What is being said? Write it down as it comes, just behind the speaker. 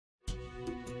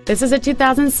This is a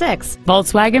 2006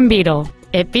 Volkswagen Beetle.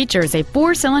 It features a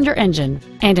 4-cylinder engine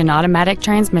and an automatic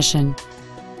transmission.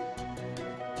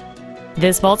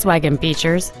 This Volkswagen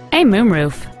features a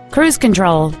moonroof, cruise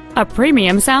control, a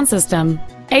premium sound system,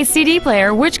 a CD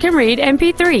player which can read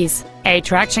MP3s, a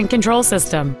traction control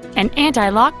system, an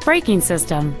anti-lock braking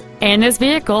system, and this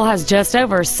vehicle has just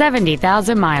over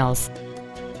 70,000 miles.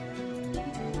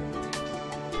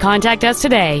 Contact us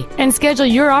today and schedule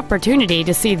your opportunity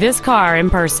to see this car in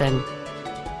person.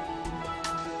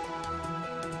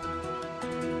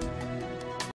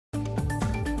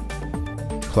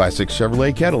 Classic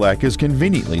Chevrolet Cadillac is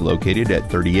conveniently located at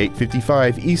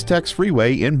 3855 Eastex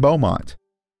Frwy in Beaumont.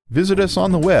 Visit us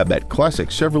on the web at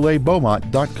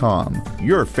classicchevroletbeaumont.com,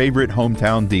 your favorite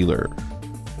hometown dealer.